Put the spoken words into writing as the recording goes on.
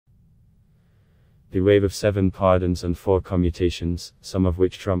The wave of 7 pardons and 4 commutations, some of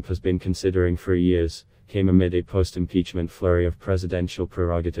which Trump has been considering for years, came amid a post-impeachment flurry of presidential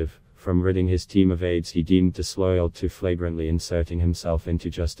prerogative, from ridding his team of aides he deemed disloyal to flagrantly inserting himself into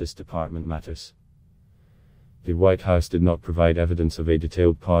Justice Department matters. The White House did not provide evidence of a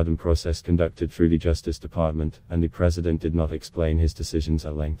detailed pardon process conducted through the Justice Department, and the president did not explain his decisions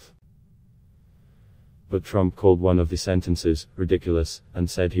at length. But Trump called one of the sentences ridiculous, and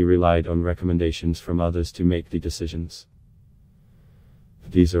said he relied on recommendations from others to make the decisions.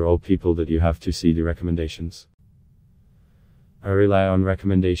 These are all people that you have to see the recommendations. I rely on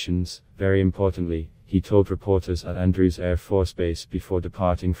recommendations, very importantly, he told reporters at Andrews Air Force Base before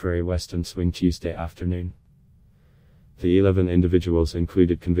departing for a Western swing Tuesday afternoon. The 11 individuals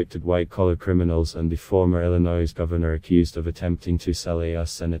included convicted white-collar criminals and the former Illinois governor accused of attempting to sell a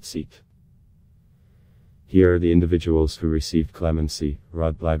Senate seat. Here are the individuals who received clemency.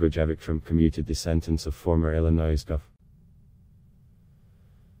 Rod Blagojevich. Trump commuted the sentence of former Illinois Gov.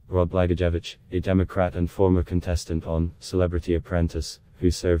 Rod Blagojevich, a Democrat and former contestant on Celebrity Apprentice, who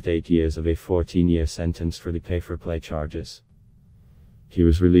served 8 years of a 14-year sentence for the pay-for-play charges. He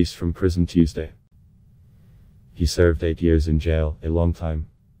was released from prison Tuesday. He served 8 years in jail, a long time.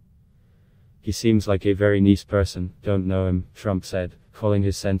 He seems like a very nice person, don't know him, Trump said, calling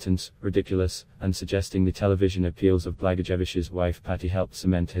his sentence ridiculous, and suggesting the television appeals of Blagojevich's wife Patty helped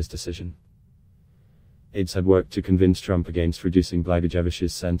cement his decision. Aides had worked to convince Trump against reducing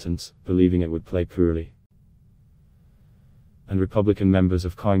Blagojevich's sentence, believing it would play poorly. And Republican members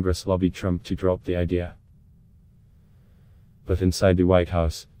of Congress lobbied Trump to drop the idea. But inside the White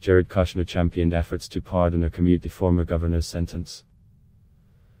House, Jared Kushner championed efforts to pardon or commute the former governor's sentence.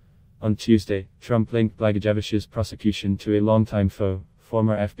 On Tuesday, Trump linked Blagojevich's prosecution to a longtime foe,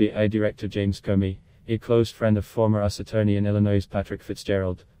 former FBI Director James Comey, a close friend of former U.S. Attorney in Illinois Patrick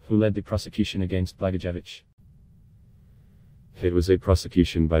Fitzgerald, who led the prosecution against Blagojevich. It was a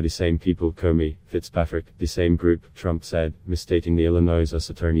prosecution by the same people, Comey, Fitzpatrick, the same group, Trump said, misstating the Illinois U.S.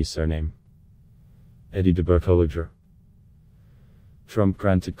 Attorney's surname. Eddie DeBertolo. Trump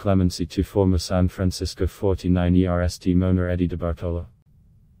granted clemency to former San Francisco 49 arrest owner Eddie DeBertolo.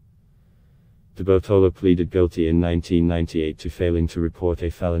 DeBertolo pleaded guilty in 1998 to failing to report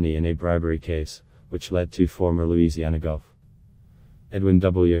a felony in a bribery case, which led to former Louisiana Gov. Edwin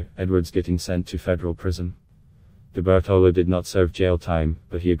W. Edwards getting sent to federal prison. DeBertolo did not serve jail time,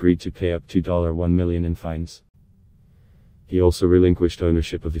 but he agreed to pay up to $1 million in fines. He also relinquished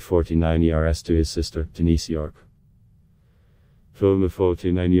ownership of the 49 arrest to his sister, Denise York. Former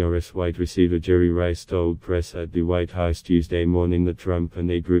 49 arrest wide receiver Jerry Rice told press at the White House Tuesday morning that Trump and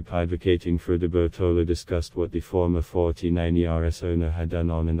a group advocating for DeBertolo discussed what the former 49 arrest owner had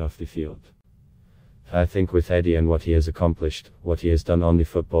done on and off the field. I think with Eddie and what he has accomplished, what he has done on the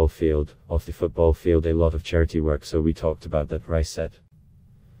football field, off the football field, a lot of charity work, so we talked about that, Rice said.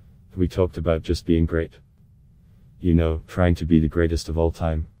 We talked about just being great. You know, trying to be the greatest of all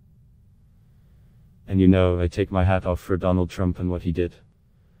time. And you know, I take my hat off for Donald Trump and what he did.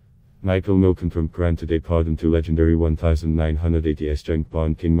 Michael Milken. Trump granted a pardon to legendary 1980s junk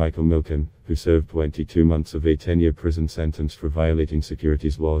bond king Michael Milken, who served 22 months of a 10-year prison sentence for violating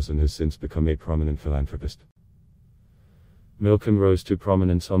securities laws and has since become a prominent philanthropist. Milken rose to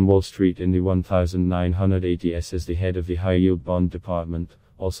prominence on Wall Street in the 1980s as the head of the high-yield bond department,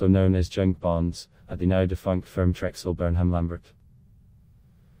 also known as junk bonds, at the now-defunct firm Drexel Burnham Lambert.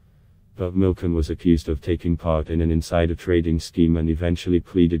 But Milken was accused of taking part in an insider trading scheme and eventually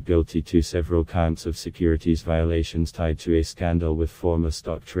pleaded guilty to several counts of securities violations tied to a scandal with former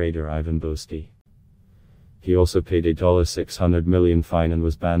stock trader Ivan Boesky. He also paid a $600 million fine and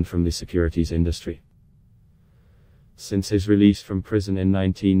was banned from the securities industry. Since his release from prison in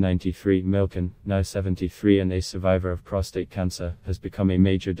 1993, Milken, now 73 and a survivor of prostate cancer, has become a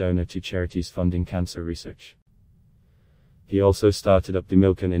major donor to charities funding cancer research. He also started up the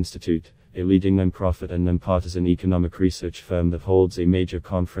Milken Institute, a leading nonprofit and nonpartisan economic research firm that holds a major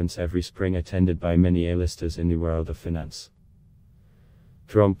conference every spring attended by many A-listers in the world of finance.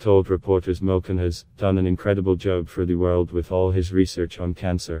 Trump told reporters Milken has done an incredible job for the world with all his research on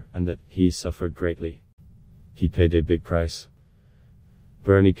cancer, and that he's suffered greatly. He paid a big price.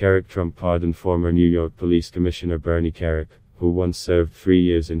 Bernie Kerik. Trump pardoned former New York Police Commissioner Bernie Kerik, who once served 3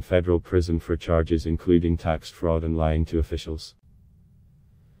 years in federal prison for charges including tax fraud and lying to officials.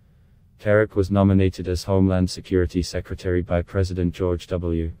 Kerik was nominated as Homeland Security Secretary by President George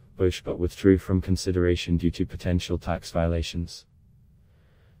W. Bush but withdrew from consideration due to potential tax violations.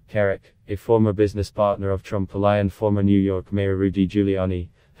 Kerik, a former business partner of Trump ally and former New York Mayor Rudy Giuliani,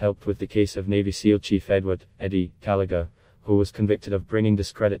 helped with the case of Navy SEAL Chief Edward "Eddie" Callagher, who was convicted of bringing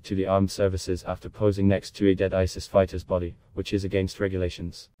discredit to the armed services after posing next to a dead ISIS fighter's body, which is against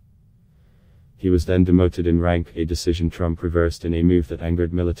regulations. He was then demoted in rank, a decision Trump reversed in a move that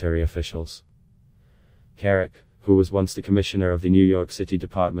angered military officials. Carrick, who was once the commissioner of the New York City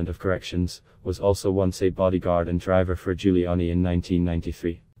Department of Corrections, was also once a bodyguard and driver for Giuliani in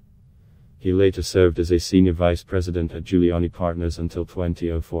 1993. He later served as a senior vice president at Giuliani Partners until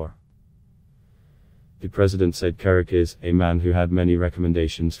 2004. The president said Carrick is a man who had many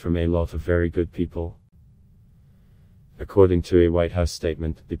recommendations from a lot of very good people. According to a White House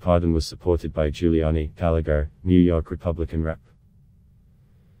statement, the pardon was supported by Giuliani, Gallagher, New York Republican Rep.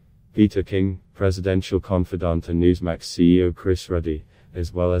 Peter King, presidential confidant, and Newsmax CEO Chris Ruddy,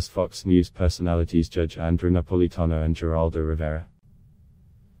 as well as Fox News personalities Judge Andrew Napolitano and Geraldo Rivera.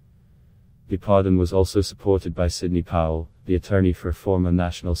 The pardon was also supported by Sidney Powell, the attorney for former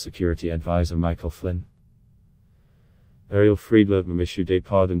National Security Advisor Michael Flynn. Ariel Friedler issued a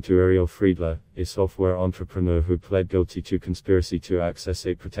pardon to Ariel Friedler, a software entrepreneur who pled guilty to conspiracy to access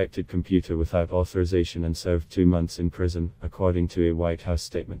a protected computer without authorization and served 2 months in prison, according to a White House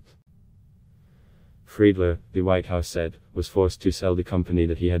statement. Friedler, the White House said, was forced to sell the company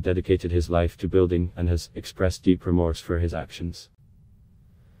that he had dedicated his life to building and has expressed deep remorse for his actions.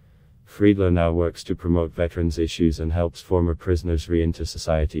 Friedler now works to promote veterans' issues and helps former prisoners re-enter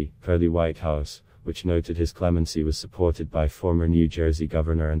society, per the White House, which noted his clemency was supported by former New Jersey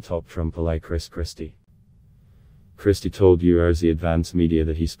Governor and top Trump ally Chris Christie. Christie told Jersey Advance Media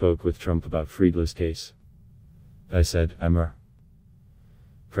that he spoke with Trump about Friedler's case. "I said, Emmer.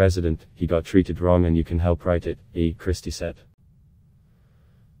 President, he got treated wrong and you can help right it," Christie said.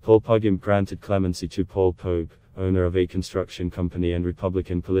 Paul Pogum granted clemency to Paul Pogue, owner of a construction company and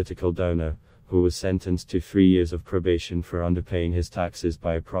Republican political donor, who was sentenced to 3 years of probation for underpaying his taxes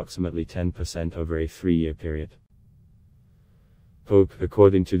by approximately 10% over a 3-year period. Pogue,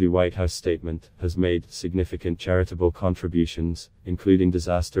 according to the White House statement, has made significant charitable contributions, including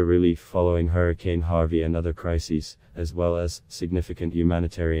disaster relief following Hurricane Harvey and other crises, as well as significant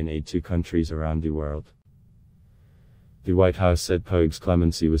humanitarian aid to countries around the world. The White House said Pogue's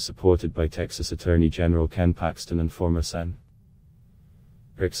clemency was supported by Texas Attorney General Ken Paxton and former Sen.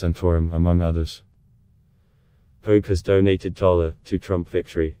 Rick Santorum, among others. Pogue has donated to Trump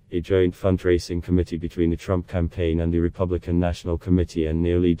Victory, a joint fundraising committee between the Trump campaign and the Republican National Committee, and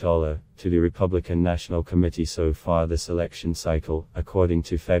nearly to the Republican National Committee so far this election cycle, according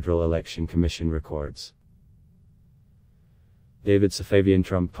to Federal Election Commission records. David Safavian.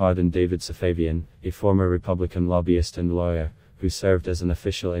 Trump pardoned David Safavian, a former Republican lobbyist and lawyer, who served as an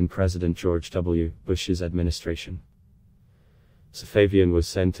official in President George W. Bush's administration. Safavian was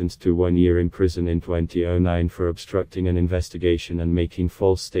sentenced to 1 year in prison in 2009 for obstructing an investigation and making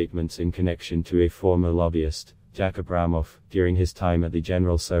false statements in connection to a former lobbyist, Jack Abramoff, during his time at the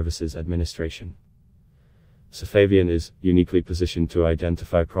General Services Administration. Safavian is uniquely positioned to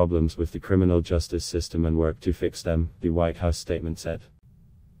identify problems with the criminal justice system and work to fix them, the White House statement said.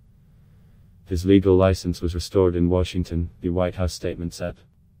 His legal license was restored in Washington, the White House statement said.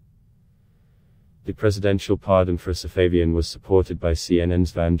 The presidential pardon for Safavian was supported by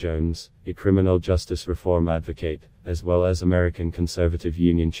CNN's Van Jones, a criminal justice reform advocate, as well as American Conservative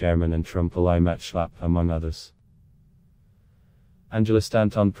Union chairman and Trump ally Matt Schlapp, among others. Angela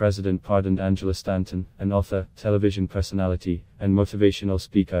Stanton. President pardoned Angela Stanton, an author, television personality, and motivational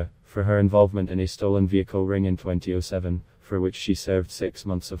speaker, for her involvement in a stolen vehicle ring in 2007, for which she served 6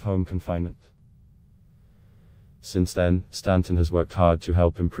 months of home confinement. Since then, Stanton has worked hard to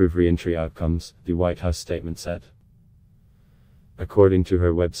help improve re-entry outcomes, the White House statement said. According to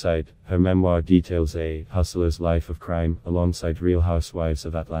her website, her memoir details a hustler's life of crime, alongside Real Housewives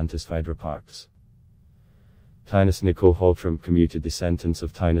of Atlanta's Phaedra Parks. Tynus Nicole Hall. Trump commuted the sentence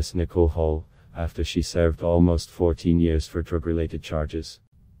of Tynus Nicole Hall, after she served almost 14 years for drug-related charges.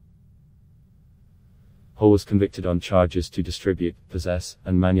 Hall was convicted on charges to distribute, possess,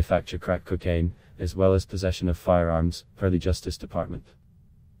 and manufacture crack cocaine, as well as possession of firearms, per the Justice Department.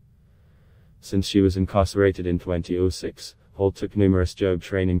 Since she was incarcerated in 2006, Hall took numerous job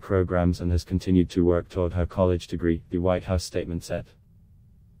training programs and has continued to work toward her college degree, the White House statement said.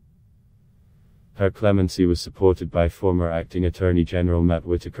 Her clemency was supported by former acting Attorney General Matt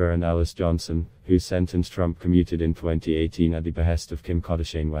Whitaker and Alice Johnson, whose sentence Trump commuted in 2018 at the behest of Kim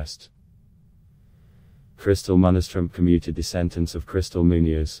Kardashian West. Crystal Munoz. Trump commuted the sentence of Crystal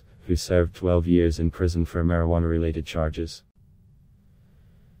Munoz, who served 12 years in prison for marijuana-related charges.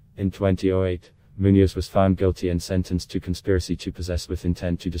 In 2008, Munoz was found guilty and sentenced to conspiracy to possess with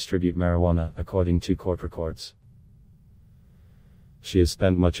intent to distribute marijuana, according to court records. She has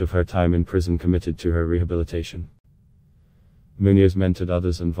spent much of her time in prison committed to her rehabilitation. Munoz mentored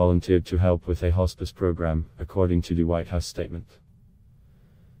others and volunteered to help with a hospice program, according to the White House statement.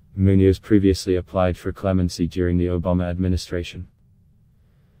 Munoz previously applied for clemency during the Obama administration.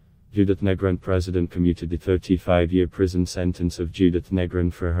 Judith Negron. President commuted the 35-year prison sentence of Judith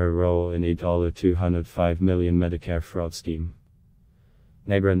Negron for her role in a $205 million Medicare fraud scheme.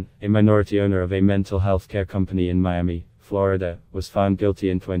 Negron, a minority owner of a mental health care company in Miami, Florida, was found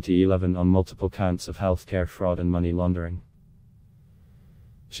guilty in 2011 on multiple counts of healthcare fraud and money laundering.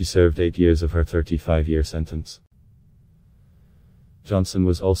 She served 8 years of her 35-year sentence. Johnson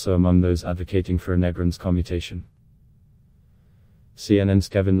was also among those advocating for Negron's commutation. CNN's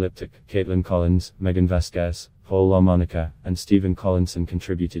Kevin Liptick, Caitlin Collins, Megan Vasquez, Paul LaMonica, and Stephen Collinson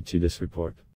contributed to this report.